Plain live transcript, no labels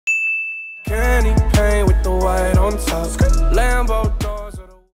Candy paint with the white on top. Lambo doors.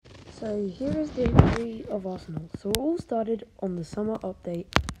 So here is the history of Arsenal. So it all started on the summer update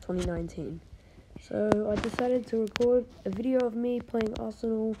 2019. So I decided to record a video of me playing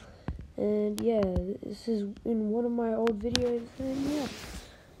Arsenal, and yeah, this is in one of my old videos, and yeah.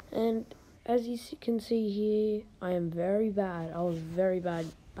 And as you can see here, I am very bad. I was very bad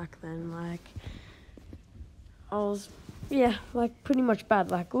back then. Like, I was, yeah, like pretty much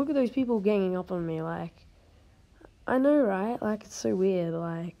bad. Like, look at those people ganging up on me. Like, I know, right? Like, it's so weird.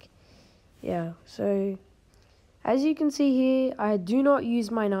 Like, yeah. So, as you can see here, I do not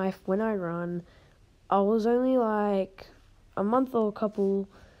use my knife when I run. I was only like a month or a couple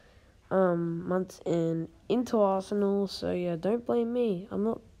months into Arsenal. So yeah, don't blame me. I'm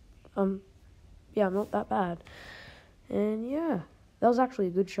not that bad. And yeah, that was actually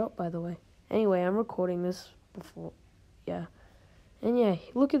a good shot, by the way. Anyway, I'm recording this before, yeah. And yeah,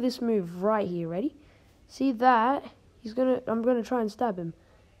 look at this move right here. Ready? See that? I'm gonna try and stab him.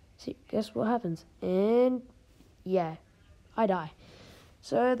 See, guess what happens? And yeah, I die.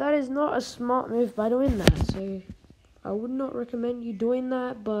 So that is not a smart move by doing that. So I would not recommend you doing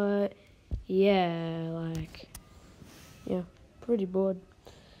that. But yeah, like, yeah, pretty bored.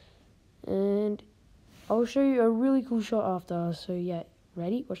 And I'll show you a really cool shot after. So yeah,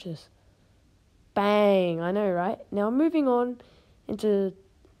 ready? Watch this. Bang! I know, right? Now moving on into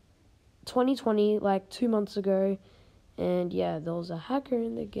 2020, like 2 months ago. And yeah, there was a hacker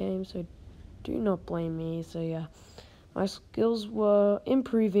in the game, so do not blame me. So yeah, my skills were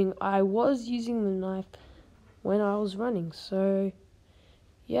improving. I was using the knife when I was running. So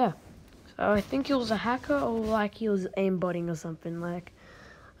yeah, so I think it was a hacker, or like he was aimbotting or something. Like,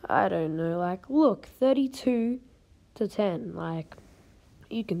 I don't know. Like, look, 32-10. Like,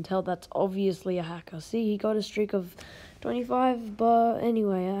 you can tell that's obviously a hacker. See, he got a streak of 25, but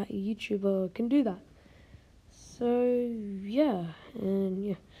anyway, a YouTuber can do that. So yeah, and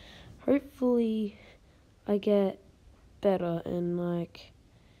yeah, hopefully I get better. And like,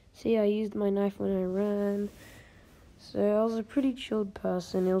 see, I used my knife when I ran. So I was a pretty chilled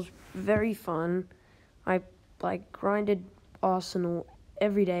person. It was very fun. I like grinded Arsenal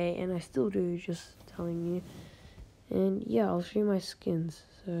every day, and I still do, just telling you. And yeah, I'll show you my skins.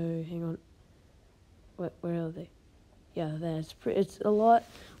 So hang on. Where are they? Yeah, there. It's a lot.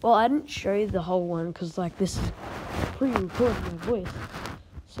 Well, I didn't show you the whole one because like this is pre-recorded my voice.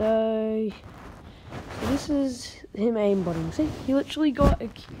 So this is him aimbotting. See, he literally got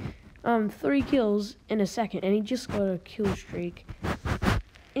 3 kills in a second, and he just got a kill streak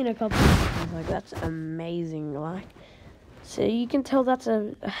in a couple of seconds. Like, that's amazing. Like, so you can tell that's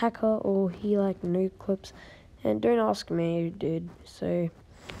a hacker, or he like no clips. And don't ask me, dude. So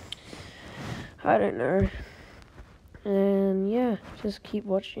I don't know. And yeah, just keep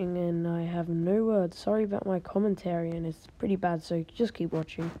watching, and I have no words. Sorry about my commentary, and it's pretty bad, so just keep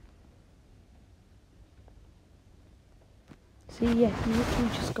watching. See, yeah, he literally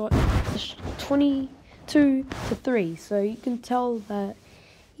just got 22-3, so you can tell that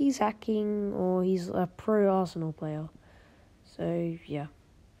he's hacking, or he's a pro Arsenal player. So yeah.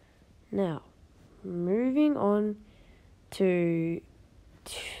 Now, moving on to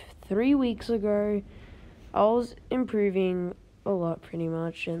 3 weeks ago, I was improving a lot pretty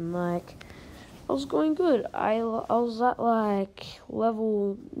much, and like, I was going good. I was at like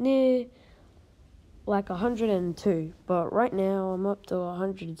level near like 102, but right now I'm up to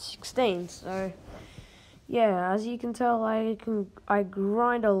 116. So yeah, as you can tell, I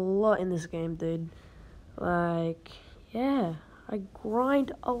grind a lot in this game, dude. Like, yeah, I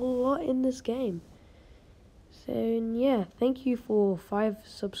grind a lot in this game. So yeah, thank you for 5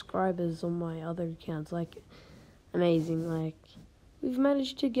 subscribers on my other accounts. Like, amazing. Like, we've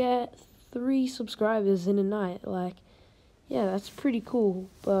managed to get 3 subscribers in a night. Like, yeah, that's pretty cool.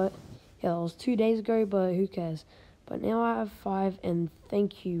 But yeah, that was 2 days ago, but who cares? But now I have 5, and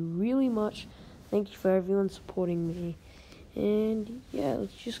thank you really much. Thank you for everyone supporting me. And yeah,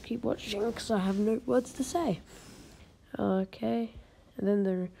 let's just keep watching because I have no words to say. Okay, and then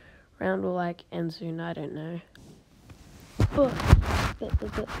the round will like end soon. I don't know. But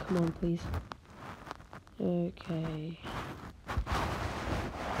come on, please. Okay.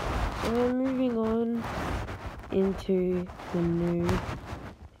 So we're moving on into the new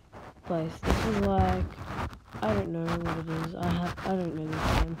place. This is like, I don't know what it is. I don't know the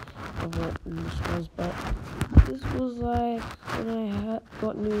name of what this was, but this was like when I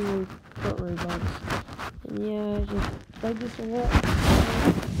got Roblox. And yeah, I just played this a lot.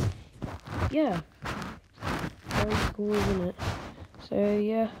 Yeah. Very cool, isn't it? So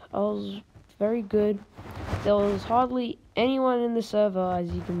yeah, I was very good. there was hardly anyone in the server,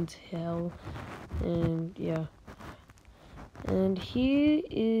 as you can tell. And yeah. And here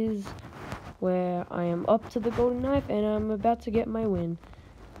is where I am up to the golden knife and I'm about to get my win.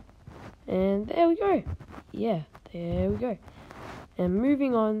 And there we go. Yeah, there we go. And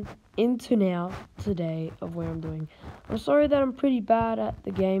moving on into today of where I'm doing. I'm sorry that I'm pretty bad at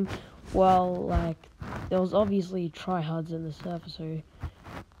the game. Well, like, there was obviously tryhards in the server, so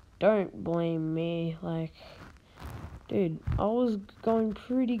don't blame me. Like, dude, I was going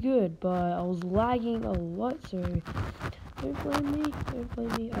pretty good, but I was lagging a lot, so don't blame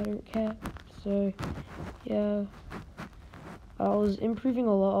me, I don't care. So, yeah, I was improving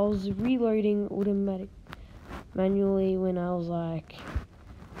a lot. I was reloading manually when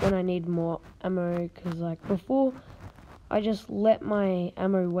I need more ammo, because like before I just let my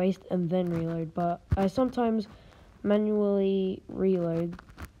ammo waste and then reload, but I sometimes manually reload.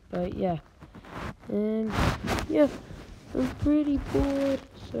 But yeah, and yeah, I'm pretty bored,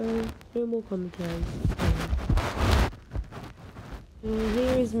 so no more commentary. And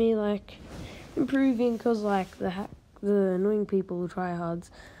here is me like improving, because like the annoying people who try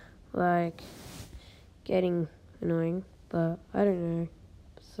hards like getting annoying, but I don't know.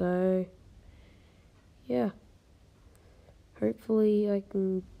 So yeah, hopefully I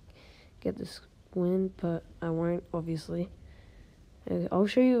can get this win, but I won't, obviously. Okay, I'll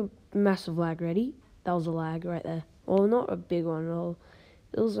show you a massive lag. Ready? That was a lag right there. Well, not a big one at all.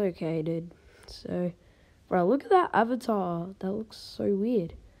 It was okay, dude. So, bro, look at that avatar. That looks so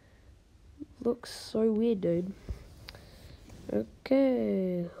weird. Looks so weird, dude.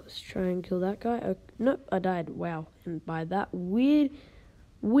 Okay, let's try and kill that guy. Okay, nope, I died. Wow. And by that weird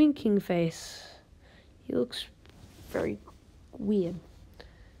winking face, he looks very weird.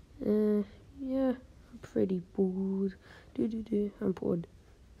 Yeah, I'm pretty bored. I'm bored.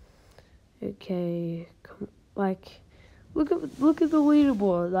 Okay, like, look at the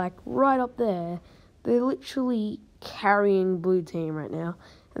leaderboard, like right up there. They're literally carrying blue team right now,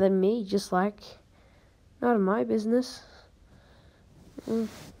 and then me just like, none of my business.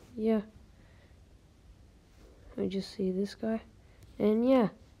 Yeah, I just see this guy, and yeah,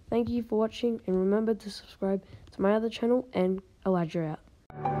 thank you for watching, and remember to subscribe to my other channel, and Elijah out.